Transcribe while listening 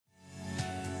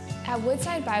At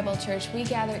Woodside Bible Church, we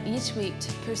gather each week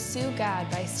to pursue God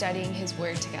by studying His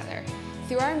Word together.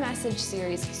 Through our message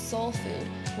series, Soul Food,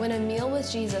 when a meal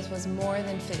with Jesus was more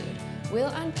than food, we'll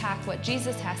unpack what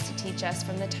Jesus has to teach us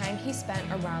from the time He spent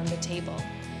around the table.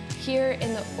 Here,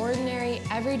 in the ordinary,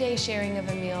 everyday sharing of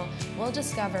a meal, we'll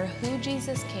discover who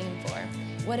Jesus came for,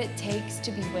 what it takes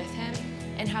to be with Him,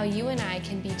 and how you and I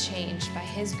can be changed by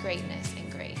His greatness and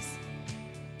grace.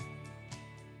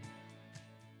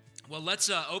 Well, let's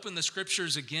open the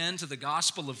scriptures again to the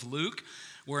Gospel of Luke.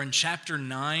 We're in chapter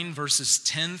 9, verses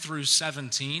 10 through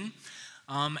 17.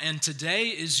 And today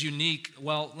is unique.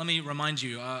 Well, let me remind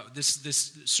you,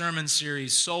 this sermon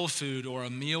series, Soul Food, or A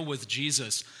Meal with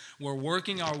Jesus, we're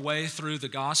working our way through the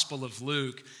Gospel of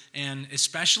Luke, and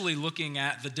especially looking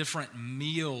at the different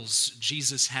meals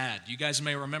Jesus had. You guys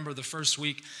may remember the first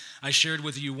week I shared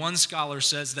with you, one scholar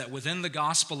says that within the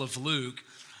Gospel of Luke,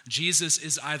 Jesus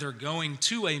is either going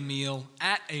to a meal,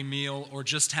 at a meal, or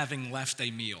just having left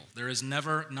a meal. There is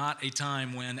never not a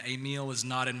time when a meal is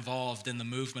not involved in the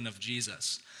movement of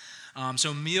Jesus.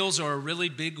 So meals are a really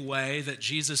big way that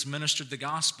Jesus ministered the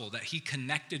gospel, that He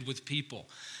connected with people.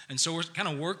 And so we're kind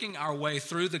of working our way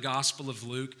through the Gospel of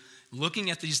Luke, looking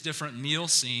at these different meal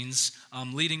scenes,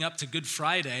 leading up to Good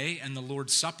Friday and the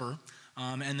Lord's Supper,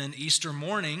 and then Easter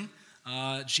morning,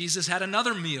 Jesus had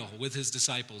another meal with His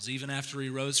disciples, even after He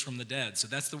rose from the dead. So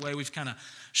that's the way we've kind of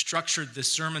structured this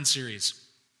sermon series.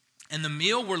 And the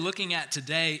meal we're looking at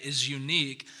today is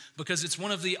unique because it's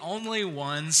one of the only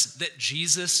ones that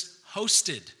Jesus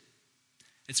hosted.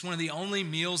 It's one of the only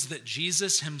meals that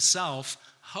Jesus Himself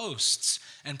hosts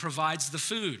and provides the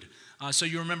food. So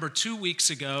you remember 2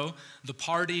 weeks ago, the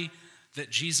party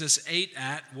that Jesus ate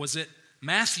at was at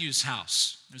Matthew's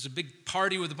house. There's a big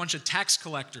party with a bunch of tax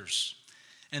collectors.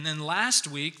 And then last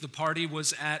week, the party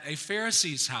was at a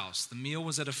Pharisee's house. The meal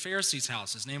was at a Pharisee's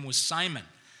house. His name was Simon.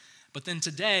 But then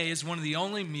today is one of the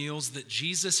only meals that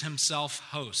Jesus Himself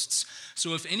hosts.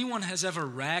 So if anyone has ever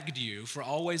ragged you for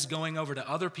always going over to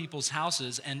other people's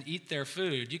houses and eat their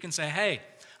food, you can say, hey,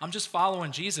 I'm just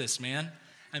following Jesus, man.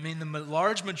 I mean, the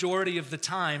large majority of the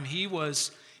time, He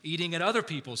was eating at other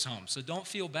people's homes. So don't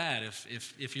feel bad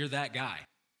if you're that guy.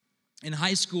 In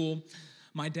high school,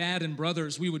 my dad and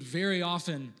brothers, we would very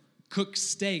often cook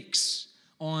steaks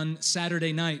on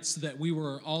Saturday nights so that we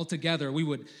were all together. We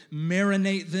would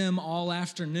marinate them all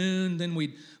afternoon. Then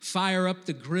we'd fire up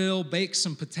the grill, bake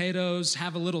some potatoes,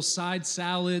 have a little side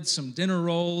salad, some dinner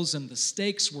rolls, and the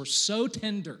steaks were so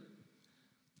tender,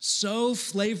 so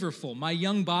flavorful. My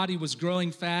young body was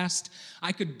growing fast.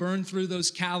 I could burn through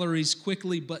those calories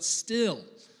quickly, but still,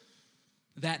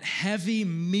 that heavy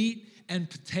meat and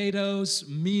potatoes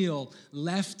meal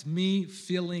left me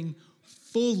feeling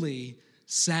fully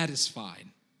satisfied.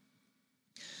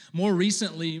 More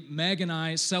recently, Meg and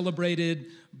I celebrated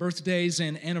birthdays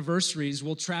and anniversaries.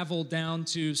 We'll travel down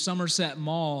to Somerset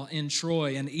Mall in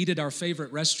Troy and eat at our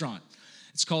favorite restaurant.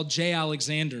 It's called J.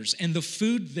 Alexander's, and the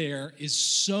food there is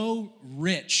so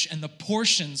rich, and the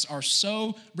portions are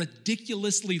so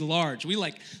ridiculously large. We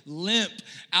limp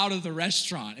out of the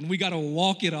restaurant, and we got to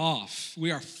walk it off.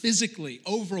 We are physically,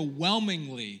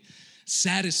 overwhelmingly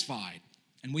satisfied.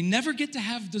 And we never get to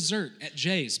have dessert at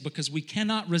Jay's because we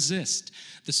cannot resist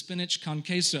the spinach con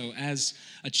queso as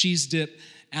a cheese dip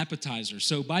appetizer.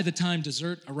 So by the time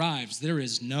dessert arrives, there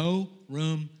is no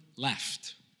room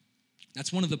left.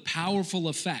 That's one of the powerful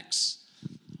effects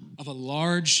of a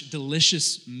large,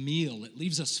 delicious meal. It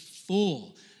leaves us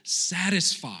full,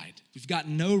 satisfied. We've got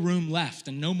no room left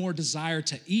and no more desire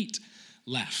to eat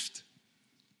left.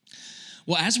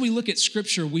 Well, as we look at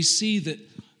Scripture, we see that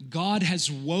God has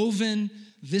woven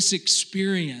this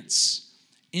experience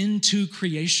into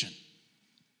creation.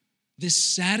 This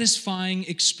satisfying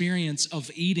experience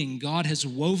of eating, God has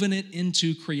woven it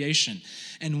into creation.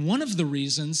 And one of the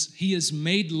reasons He has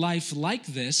made life like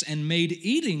this and made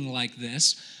eating like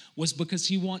this was because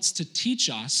He wants to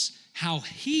teach us how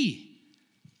He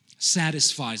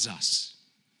satisfies us.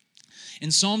 In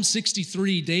Psalm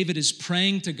 63, David is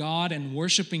praying to God and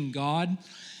worshiping God.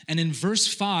 And in verse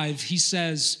 5, he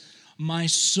says, "My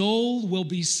soul will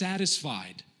be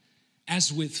satisfied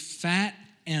as with fat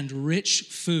and rich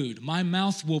food. My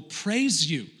mouth will praise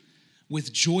you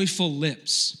with joyful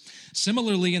lips."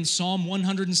 Similarly, in Psalm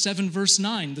 107, verse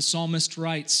 9, the psalmist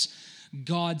writes,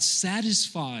 "God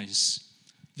satisfies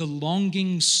the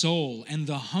longing soul, and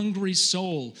the hungry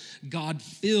soul God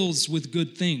fills with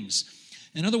good things."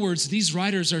 In other words, these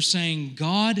writers are saying,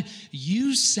 God,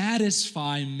 you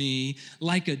satisfy me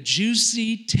like a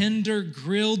juicy, tender,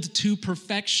 grilled to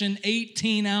perfection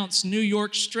 18-ounce New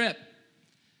York strip.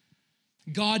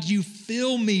 God, you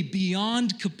fill me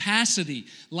beyond capacity,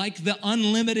 like the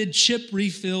unlimited chip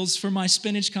refills for my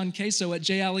spinach con queso at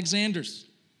J. Alexander's.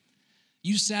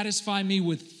 You satisfy me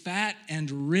with fat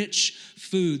and rich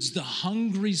foods. The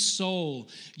hungry soul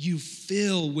you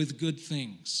fill with good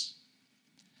things.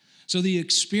 So the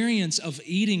experience of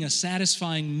eating a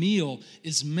satisfying meal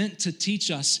is meant to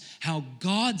teach us how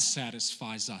God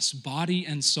satisfies us, body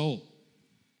and soul.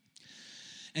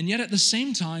 And yet at the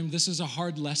same time, this is a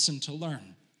hard lesson to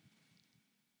learn.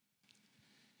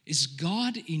 Is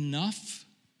God enough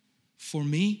for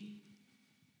me?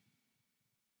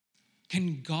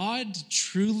 Can God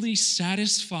truly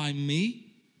satisfy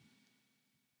me?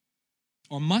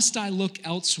 Or must I look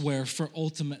elsewhere for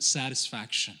ultimate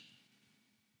satisfaction?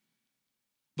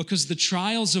 Because the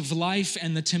trials of life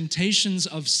and the temptations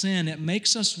of sin, it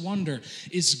makes us wonder,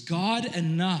 is God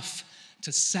enough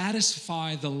to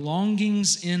satisfy the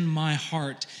longings in my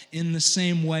heart in the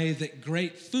same way that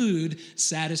great food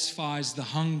satisfies the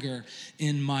hunger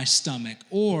in my stomach?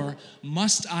 Or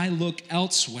must I look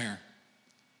elsewhere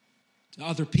to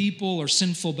other people or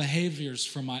sinful behaviors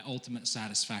for my ultimate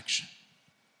satisfaction?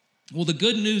 Well, the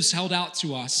good news held out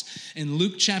to us in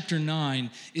Luke chapter 9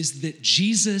 is that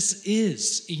Jesus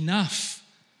is enough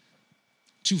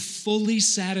to fully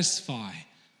satisfy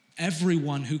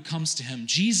everyone who comes to him.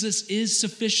 Jesus is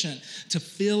sufficient to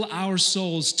fill our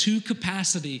souls to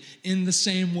capacity in the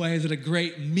same way that a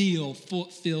great meal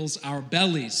fills our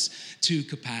bellies to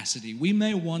capacity. We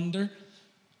may wonder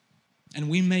and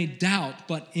we may doubt,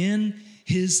 but in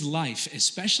his life,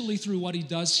 especially through what he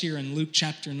does here in Luke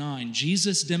chapter 9,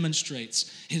 Jesus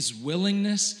demonstrates his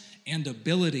willingness and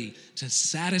ability to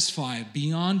satisfy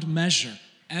beyond measure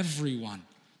everyone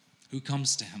who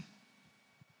comes to him.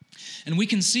 And we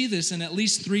can see this in at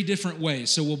least three different ways.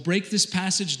 So we'll break this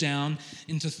passage down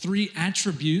into three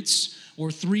attributes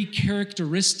or three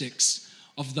characteristics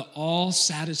of the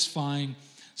all-satisfying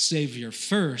Savior.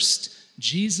 First,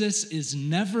 Jesus is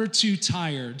never too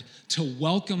tired to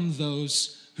welcome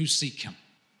those who seek him.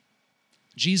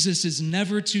 Jesus is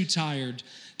never too tired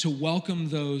to welcome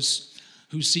those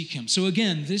who seek him. So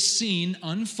again, this scene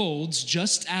unfolds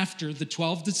just after the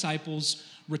 12 disciples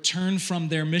return from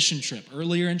their mission trip.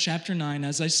 Earlier in chapter 9,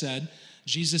 as I said,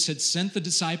 Jesus had sent the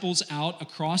disciples out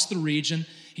across the region.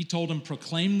 He told them,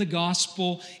 proclaim the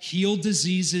gospel, heal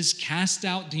diseases, cast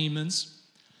out demons.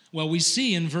 Well, we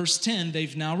see in verse 10,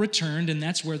 they've now returned, and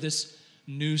that's where this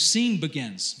new scene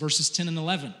begins, verses 10 and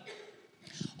 11.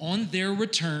 On their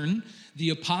return, the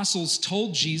apostles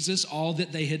told Jesus all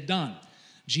that they had done.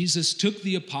 Jesus took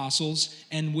the apostles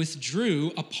and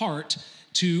withdrew apart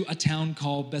to a town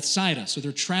called Bethsaida. So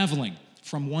they're traveling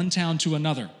from one town to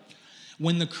another.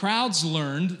 When the crowds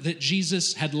learned that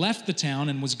Jesus had left the town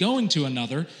and was going to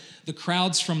another, the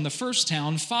crowds from the first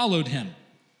town followed him.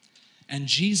 And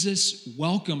Jesus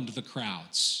welcomed the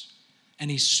crowds,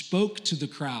 and he spoke to the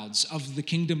crowds of the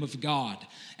kingdom of God,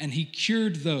 and he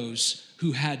cured those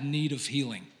who had need of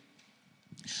healing.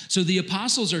 So the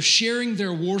apostles are sharing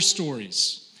their war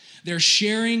stories. They're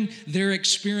sharing their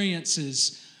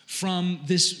experiences from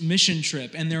this mission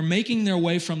trip, and they're making their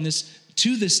way from this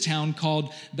to this town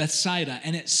called Bethsaida.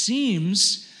 And it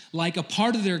seems like a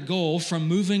part of their goal from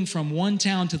moving from one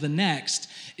town to the next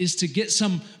is to get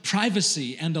some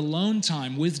privacy and alone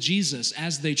time with Jesus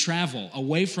as they travel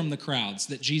away from the crowds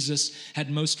that Jesus had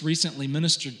most recently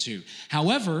ministered to.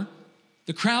 However,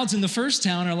 the crowds in the first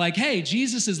town are like, hey,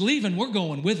 Jesus is leaving, we're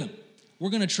going with him. We're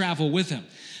going to travel with him.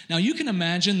 Now, you can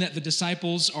imagine that the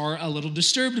disciples are a little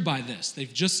disturbed by this.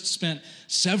 They've just spent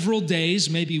several days,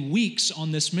 maybe weeks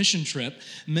on this mission trip,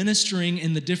 ministering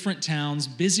in the different towns,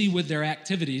 busy with their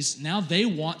activities. Now they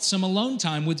want some alone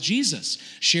time with Jesus.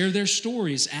 Share their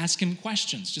stories, ask him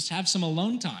questions, just have some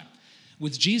alone time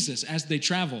with Jesus as they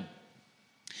travel.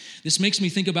 This makes me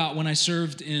think about when I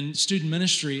served in student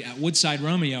ministry at Woodside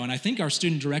Romeo, and I think our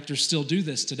student directors still do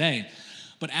this today.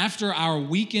 But after our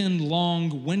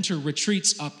weekend-long winter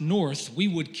retreats up north, we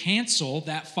would cancel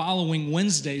that following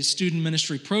Wednesday's student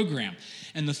ministry program.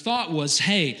 And the thought was,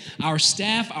 hey, our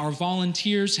staff, our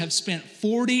volunteers have spent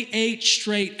 48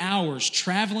 straight hours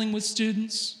traveling with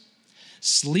students,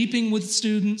 sleeping with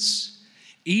students,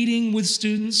 eating with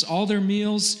students, all their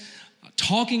meals,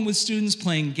 talking with students,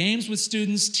 playing games with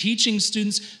students, teaching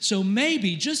students. So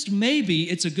maybe, just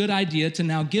maybe, it's a good idea to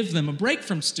now give them a break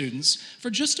from students for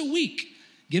just a week.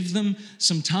 Give them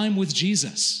some time with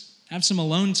Jesus. Have some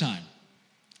alone time.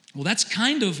 Well, that's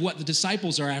kind of what the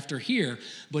disciples are after here,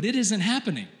 but it isn't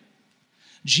happening.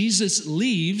 Jesus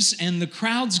leaves and the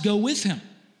crowds go with him.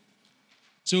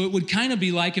 So it would kind of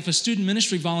be like if a student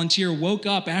ministry volunteer woke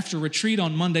up after retreat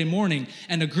on Monday morning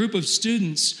and a group of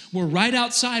students were right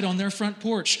outside on their front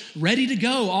porch, ready to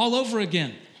go all over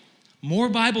again. More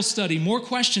Bible study, more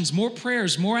questions, more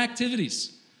prayers, more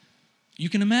activities. You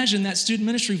can imagine that student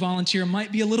ministry volunteer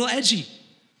might be a little edgy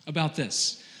about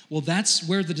this. Well, that's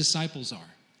where the disciples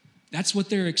are. That's what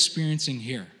they're experiencing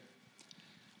here.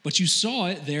 But you saw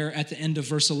it there at the end of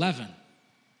verse 11.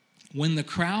 When the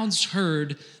crowds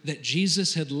heard that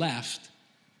Jesus had left,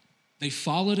 they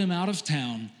followed him out of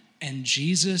town, and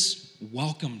Jesus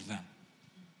welcomed them.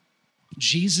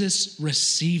 Jesus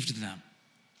received them.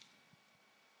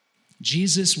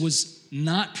 Jesus was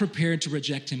not prepared to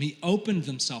reject him. He opened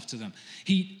himself to them.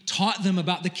 He taught them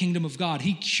about the kingdom of God.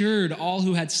 He cured all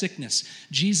who had sickness.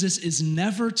 Jesus is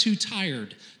never too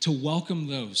tired to welcome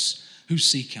those who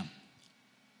seek him.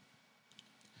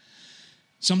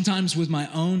 Sometimes with my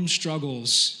own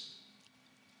struggles,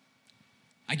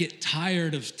 I get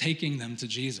tired of taking them to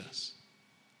Jesus.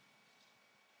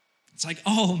 It's like,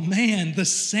 oh man, the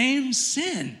same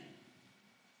sin,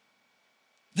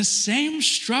 the same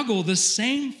struggle, the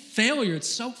same failure. It's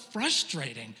so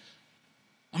frustrating.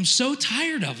 I'm so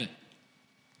tired of it.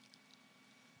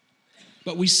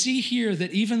 But we see here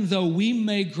that even though we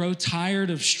may grow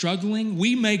tired of struggling,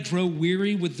 we may grow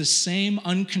weary with the same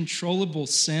uncontrollable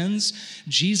sins,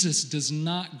 Jesus does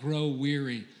not grow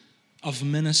weary of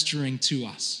ministering to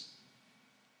us.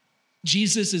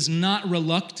 Jesus is not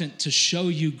reluctant to show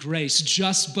you grace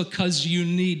just because you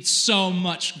need so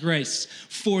much grace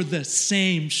for the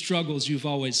same struggles you've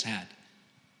always had.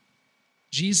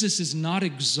 Jesus is not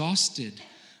exhausted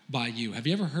by you. Have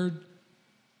you ever heard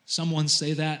someone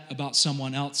say that about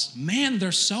someone else? Man,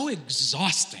 they're so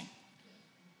exhausting.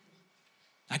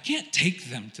 I can't take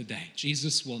them today.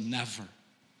 Jesus will never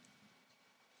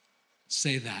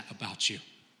say that about you.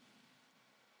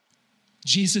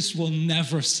 Jesus will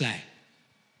never say,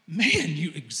 man,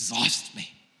 you exhaust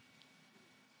me.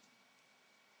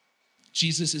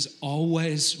 Jesus is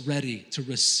always ready to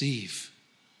receive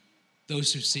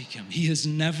those who seek him. He is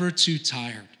never too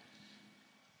tired.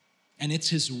 And it's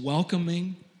his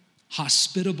welcoming,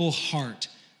 hospitable heart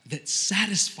that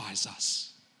satisfies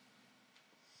us.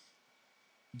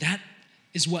 That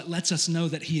is what lets us know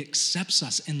that he accepts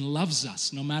us and loves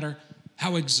us, no matter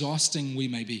how exhausting we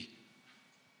may be.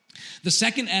 The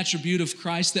second attribute of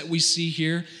Christ that we see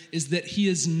here is that he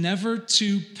is never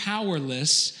too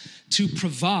powerless to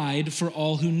provide for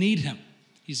all who need him.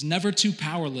 He's never too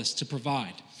powerless to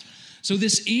provide. So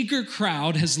this eager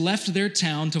crowd has left their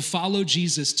town to follow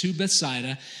Jesus to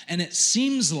Bethsaida, and it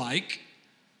seems like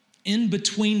in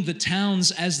between the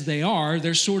towns as they are,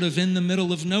 they're sort of in the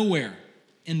middle of nowhere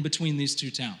in between these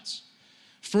two towns.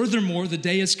 Furthermore, the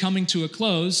day is coming to a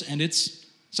close, and it's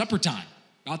supper time,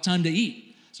 about time to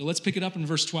eat. So let's pick it up in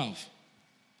verse 12.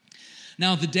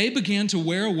 Now the day began to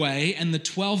wear away, and the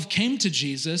 12 came to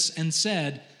Jesus and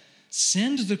said,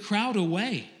 "Send the crowd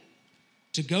away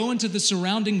to go into the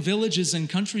surrounding villages and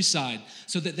countryside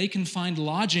so that they can find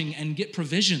lodging and get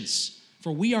provisions,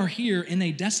 for we are here in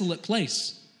a desolate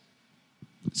place."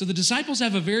 So the disciples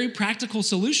have a very practical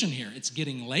solution here. It's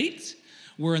getting late.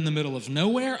 We're in the middle of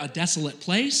nowhere, a desolate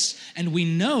place, and we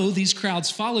know these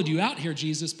crowds followed you out here,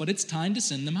 Jesus, but it's time to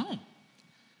send them home.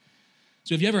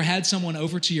 So have you ever had someone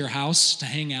over to your house to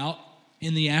hang out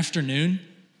in the afternoon,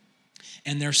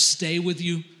 and their stay with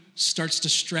you starts to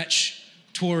stretch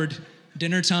toward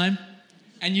dinner time,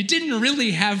 and you didn't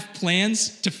really have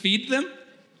plans to feed them?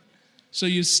 So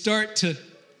you start to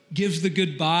give the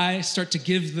goodbye, start to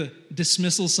give the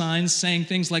dismissal signs, saying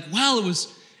things like, well, it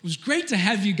was great to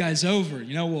have you guys over.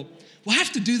 You know, we'll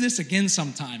have to do this again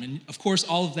sometime. And of course,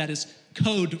 all of that is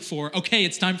code for, okay,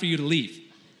 it's time for you to leave.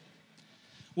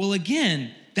 Well,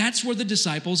 again, that's where the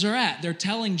disciples are at. They're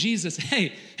telling Jesus,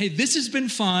 hey, this has been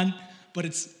fun, but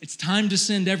it's time to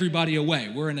send everybody away.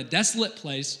 We're in a desolate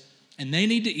place, and they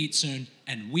need to eat soon,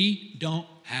 and we don't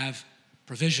have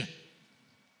provision.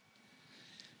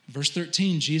 Verse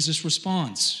 13, Jesus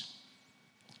responds,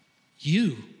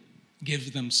 "You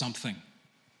give them something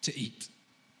to eat."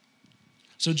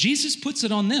 So Jesus puts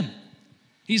it on them.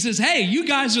 He says, hey, you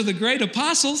guys are the great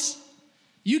apostles.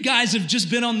 You guys have just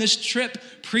been on this trip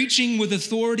preaching with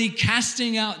authority,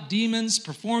 casting out demons,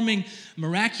 performing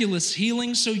miraculous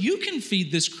healings, so you can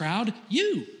feed this crowd.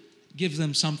 You give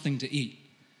them something to eat.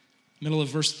 Middle of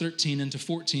verse 13 into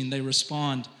 14, they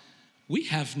respond, "We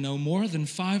have no more than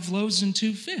 5 loaves and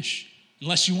 2 fish,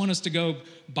 unless you want us to go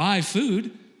buy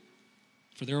food,"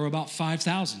 for there were about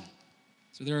 5,000.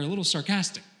 So they're a little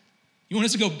sarcastic. You want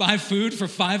us to go buy food for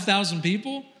 5,000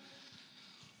 people?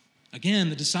 Again,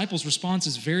 the disciples' response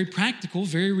is very practical,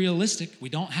 very realistic. We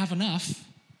don't have enough.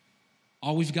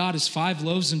 All we've got is 5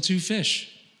 loaves and 2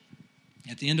 fish.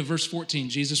 At the end of verse 14,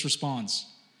 Jesus responds,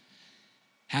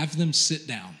 have them sit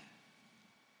down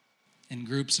in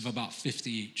groups of about 50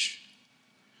 each.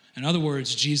 In other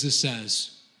words, Jesus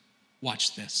says,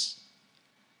 watch this.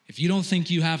 If you don't think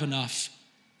you have enough,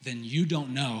 then you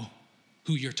don't know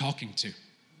who you're talking to.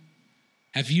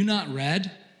 Have you not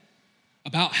read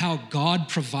about how God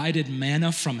provided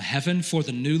manna from heaven for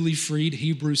the newly freed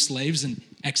Hebrew slaves in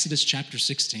Exodus chapter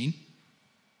 16?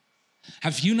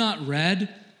 Have you not read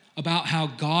about how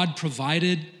God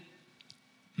provided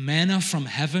manna from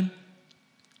heaven,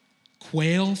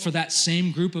 quail for that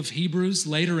same group of Hebrews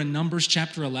later in Numbers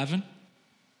chapter 11?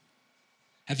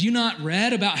 Have you not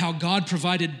read about how God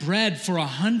provided bread for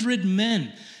 100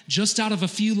 men just out of a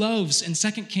few loaves in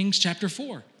 2 Kings chapter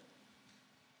 4?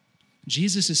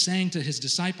 Jesus is saying to his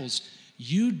disciples,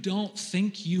 you don't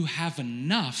think you have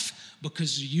enough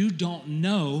because you don't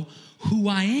know who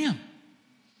I am.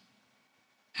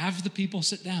 Have the people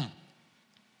sit down,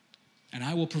 and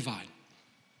I will provide.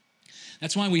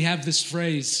 That's why we have this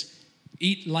phrase,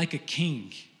 eat like a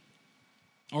king.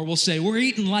 Or we'll say, we're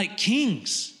eating like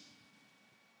kings.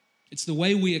 It's the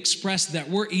way we express that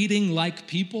we're eating like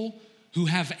people who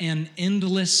have an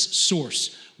endless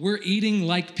source. We're eating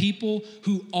like people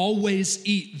who always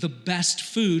eat the best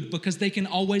food because they can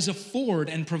always afford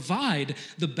and provide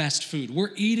the best food.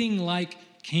 We're eating like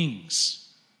kings.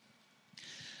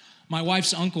 My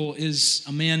wife's uncle is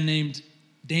a man named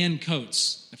Dan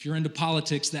Coates. If you're into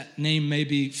politics, that name may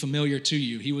be familiar to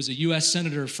you. He was a U.S.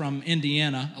 senator from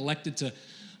Indiana, elected to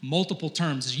multiple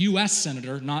terms, U.S.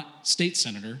 senator, not state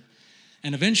senator.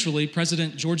 And eventually,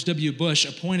 President George W. Bush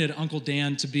appointed Uncle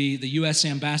Dan to be the U.S.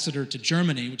 ambassador to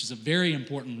Germany, which is a very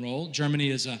important role. Germany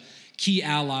is a key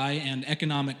ally and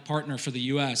economic partner for the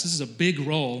U.S. This is a big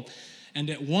role. And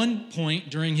at one point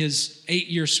during his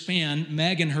 8-year span,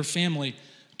 Meg and her family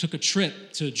took a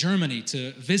trip to Germany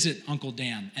to visit Uncle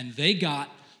Dan, and they got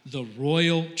the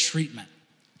royal treatment.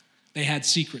 They had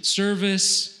Secret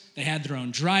Service, they had their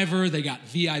own driver, they got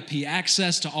VIP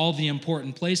access to all the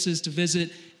important places to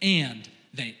visit, and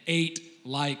they ate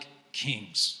like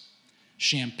kings.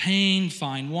 Champagne,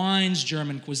 fine wines,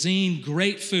 German cuisine,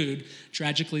 great food.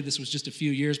 Tragically, this was just a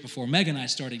few years before Meg and I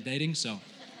started dating, so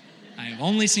I have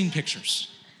only seen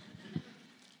pictures.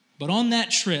 But on that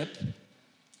trip,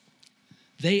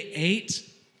 they ate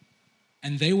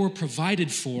and they were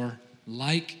provided for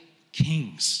like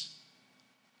kings.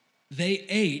 They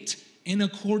ate in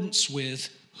accordance with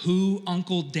who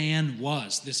Uncle Dan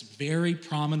was, this very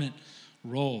prominent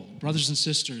role. Brothers and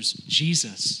sisters,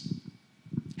 Jesus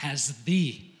has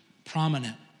the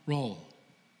prominent role.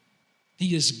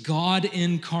 He is God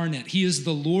incarnate. He is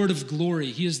the Lord of glory.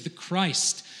 He is the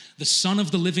Christ, the Son of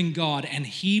the living God, and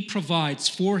he provides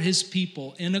for his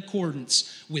people in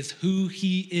accordance with who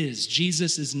he is.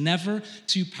 Jesus is never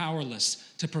too powerless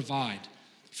to provide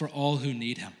for all who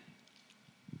need him.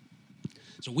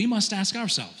 So we must ask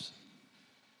ourselves,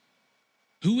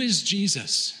 who is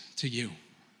Jesus to you?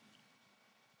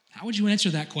 How would you answer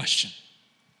that question?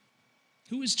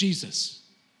 Who is Jesus?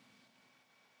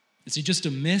 Is he just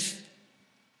a myth?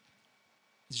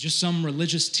 Is he just some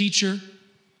religious teacher?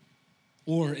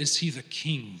 Or is he the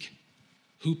king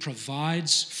who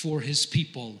provides for his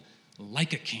people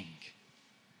like a king?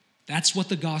 That's what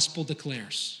the gospel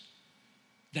declares.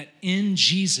 That in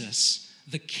Jesus,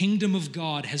 the kingdom of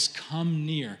God has come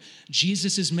near.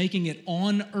 Jesus is making it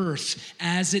on earth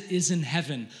as it is in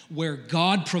heaven, where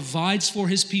God provides for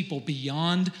his people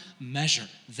beyond measure.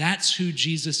 That's who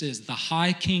Jesus is, the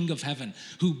high king of heaven,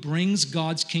 who brings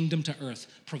God's kingdom to earth,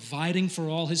 providing for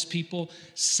all his people,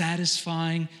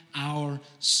 satisfying our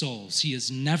souls. He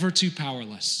is never too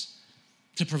powerless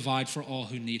to provide for all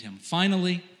who need him.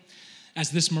 Finally,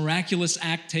 as this miraculous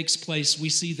act takes place, we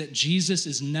see that Jesus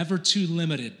is never too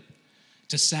limited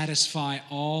to satisfy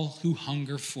all who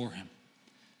hunger for him.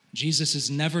 Jesus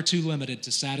is never too limited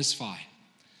to satisfy.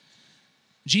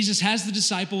 Jesus has the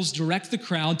disciples direct the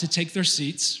crowd to take their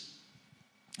seats.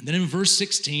 And then in verse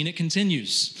 16, it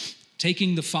continues.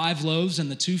 Taking the 5 loaves and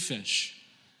the 2 fish,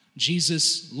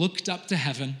 Jesus looked up to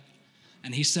heaven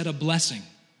and he said a blessing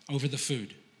over the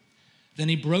food. Then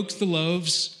he broke the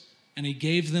loaves and he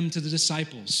gave them to the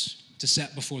disciples to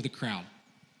set before the crowd.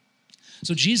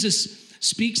 So Jesus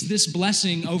speaks this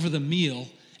blessing over the meal,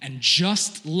 and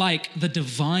just like the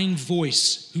divine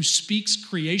voice who speaks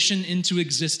creation into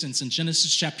existence in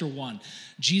Genesis chapter 1,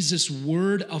 Jesus'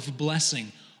 word of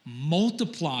blessing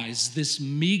multiplies this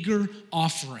meager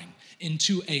offering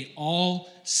into a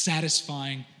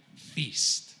all-satisfying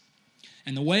feast.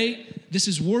 And the way this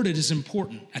is worded is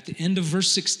important. At the end of verse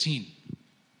 16,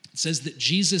 It says that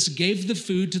Jesus gave the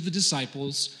food to the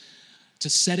disciples to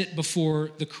set it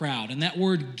before the crowd. And that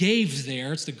word gave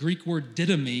there, it's the Greek word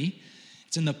didomi.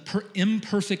 It's in the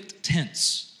imperfect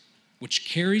tense, which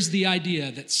carries the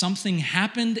idea that something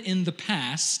happened in the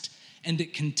past and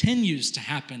it continues to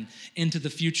happen into the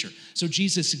future. So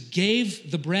Jesus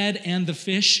gave the bread and the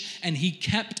fish, and he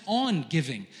kept on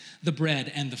giving the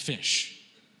bread and the fish.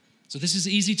 So this is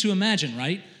easy to imagine,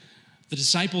 right? The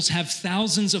disciples have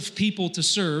thousands of people to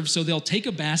serve, so they'll take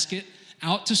a basket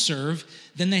out to serve,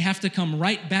 then they have to come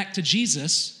right back to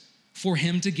Jesus for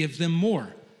him to give them more.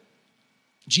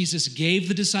 Jesus gave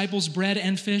the disciples bread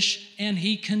and fish, and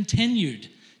he continued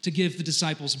to give the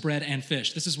disciples bread and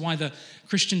fish. This is why the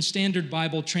Christian Standard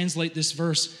Bible translate this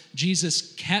verse,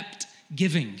 Jesus kept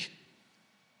giving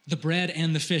the bread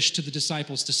and the fish to the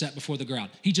disciples to set before the crowd.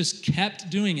 He just kept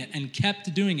doing it and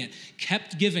kept doing it,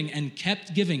 kept giving and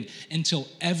kept giving until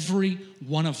every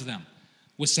one of them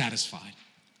was satisfied.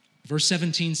 Verse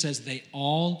 17 says they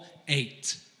all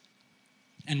ate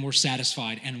and were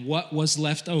satisfied, and what was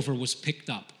left over was picked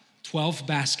up, 12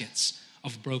 baskets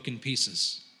of broken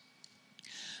pieces.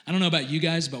 I don't know about you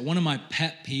guys, but one of my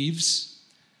pet peeves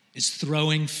is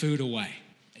throwing food away.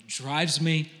 It drives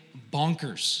me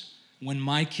bonkers when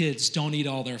my kids don't eat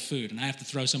all their food and I have to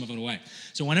throw some of it away.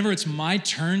 So whenever it's my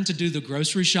turn to do the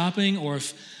grocery shopping, or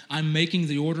if I'm making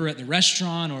the order at the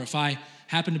restaurant, or if I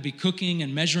happen to be cooking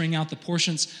and measuring out the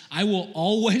portions, I will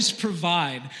always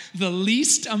provide the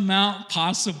least amount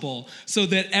possible so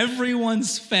that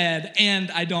everyone's fed and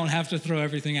I don't have to throw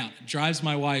everything out. It drives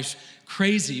my wife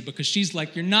crazy because she's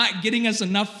like, you're not getting us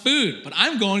enough food, but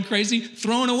I'm going crazy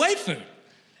throwing away food.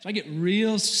 So I get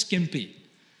real skimpy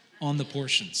on the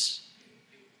portions.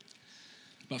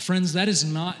 But friends, that is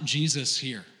not Jesus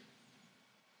here.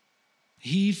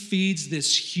 He feeds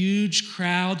this huge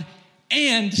crowd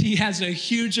and he has a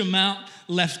huge amount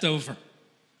left over.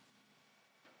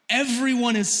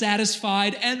 Everyone is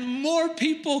satisfied, and more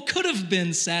people could have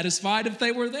been satisfied if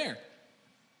they were there.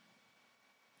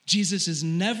 Jesus is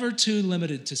never too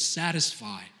limited to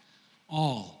satisfy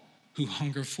all who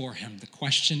hunger for him. The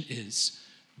question is,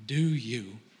 do you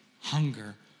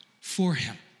hunger for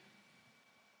him?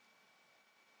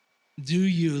 Do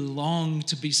you long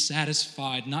to be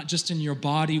satisfied, not just in your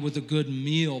body with a good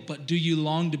meal, but do you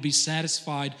long to be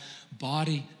satisfied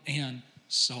body and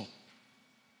soul?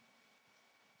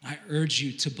 I urge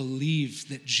you to believe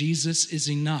that Jesus is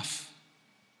enough.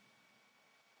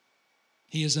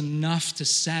 He is enough to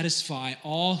satisfy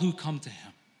all who come to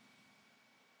him.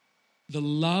 The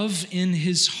love in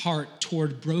his heart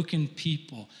toward broken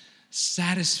people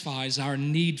satisfies our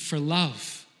need for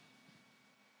love.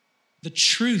 The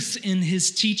truth in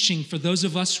his teaching for those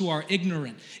of us who are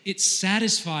ignorant, it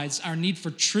satisfies our need for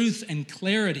truth and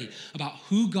clarity about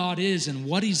who God is and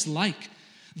what he's like.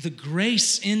 The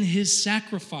grace in his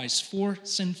sacrifice for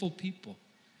sinful people.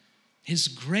 His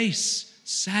grace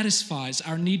satisfies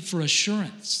our need for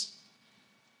assurance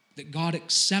that God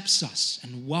accepts us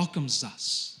and welcomes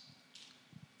us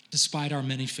despite our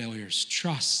many failures.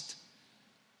 Trust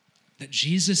that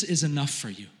Jesus is enough for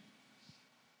you.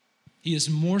 He is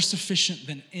more sufficient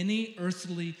than any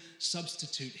earthly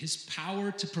substitute. His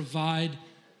power to provide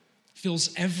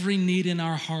fills every need in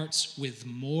our hearts with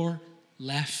more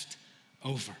left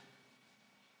over.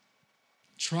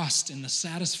 Trust in the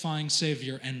satisfying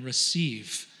Savior and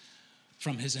receive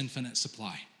from his infinite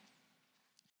supply.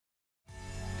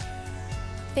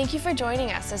 Thank you for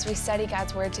joining us as we study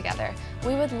God's Word together.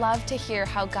 We would love to hear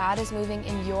how God is moving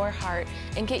in your heart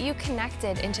and get you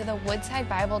connected into the Woodside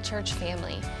Bible Church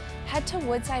family. Head to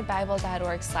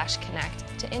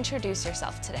woodsidebible.org/connect to introduce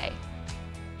yourself today.